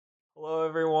Hello,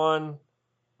 everyone.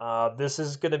 This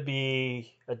is going to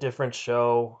be a different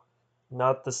show,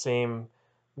 not the same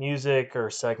music or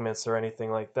segments or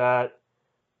anything like that,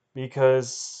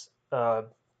 because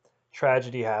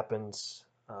tragedy happens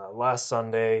last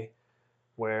Sunday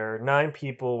where 9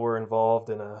 people were involved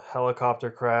in a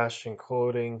helicopter crash,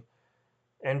 including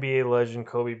NBA legend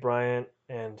Kobe Bryant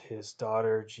and his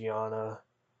daughter Gianna.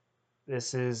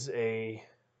 This is a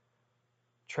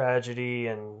tragedy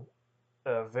and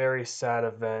a very sad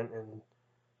event, and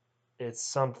it's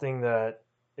something that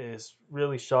is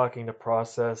really shocking to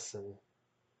process, and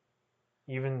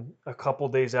even a couple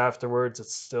days afterwards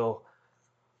it's still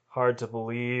hard to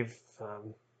believe.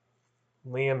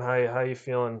 Liam, how you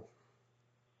feeling?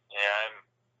 Yeah, I'm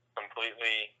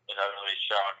completely and utterly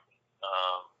shocked.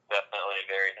 Definitely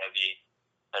very heavy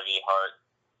heart.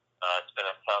 It's been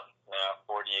a tough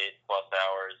 48 plus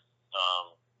hours.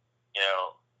 Um, you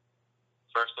know,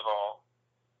 First of all,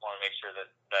 want to make sure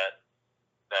that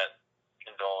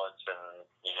condolence and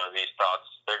these thoughts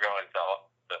they're going to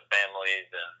all the families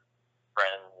and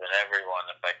friends and everyone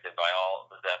affected by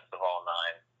all the deaths of all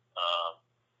nine.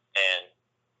 And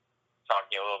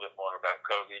talking a little bit more about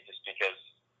Kobe, just because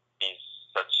he's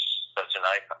such such an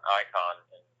icon.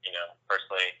 And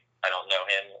personally, I don't know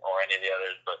him or any of the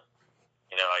others, but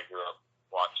I grew up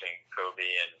watching Kobe,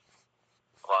 and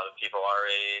a lot of people our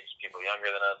age, people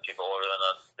younger than us, people older than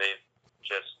us, they've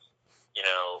just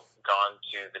gone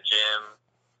to the gym,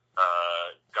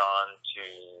 gone to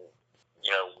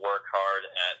work hard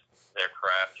at their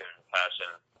craft and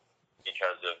passion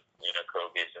because of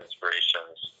Kobe's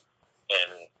inspirations.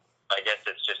 And I guess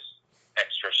it's just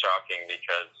extra shocking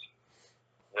because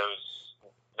those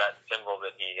that symbol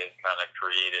that he has kind of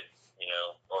created,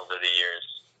 over the years,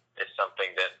 is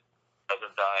something that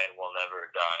doesn't die and will never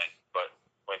die. But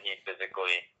when he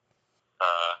physically,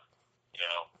 uh, you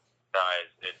know,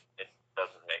 dies, it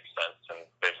doesn't make sense, and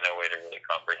there's no way to really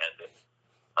comprehend it.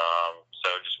 So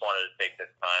just wanted to take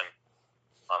this time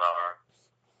on our,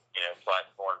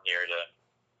 platform here to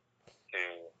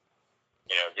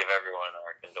give everyone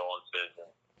our condolences and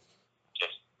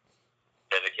just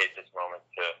dedicate this moment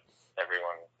to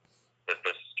everyone that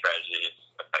this tragedy has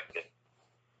affected.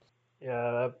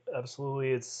 Yeah,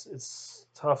 absolutely. It's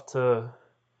tough to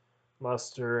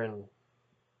muster, and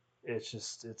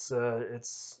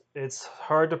it's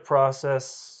hard to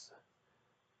process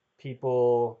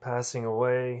people passing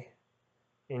away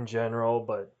in general,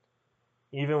 but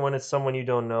even when it's someone you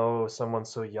don't know, someone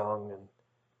so young, and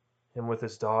him with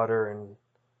his daughter and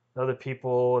other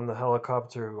people in the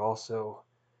helicopter who also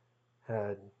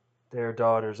had their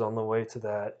daughters on the way to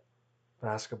that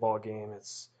basketball game.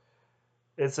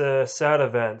 It's a sad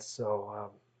event.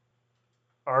 So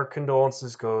our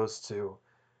condolences goes to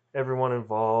everyone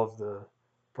involved, the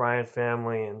Bryant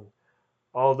family, and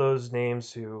all those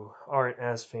names who aren't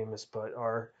as famous but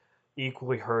are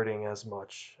equally hurting as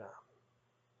much.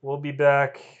 We'll be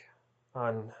back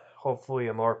on hopefully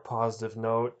a more positive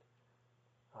note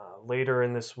later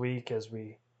in this week as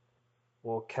we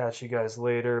will catch you guys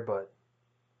later. But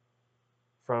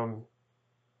from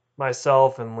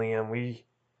myself and Liam, we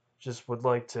just would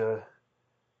like to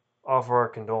offer our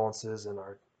condolences and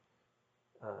our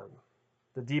um,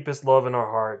 the deepest love in our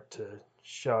heart to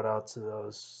shout out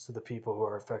to the people who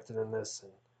are affected in this.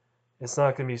 And it's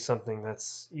not going to be something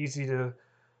that's easy to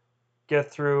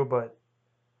get through, but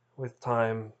with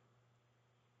time,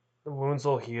 the wounds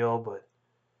will heal, but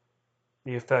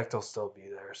the effect will still be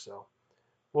there. So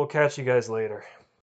we'll catch you guys later.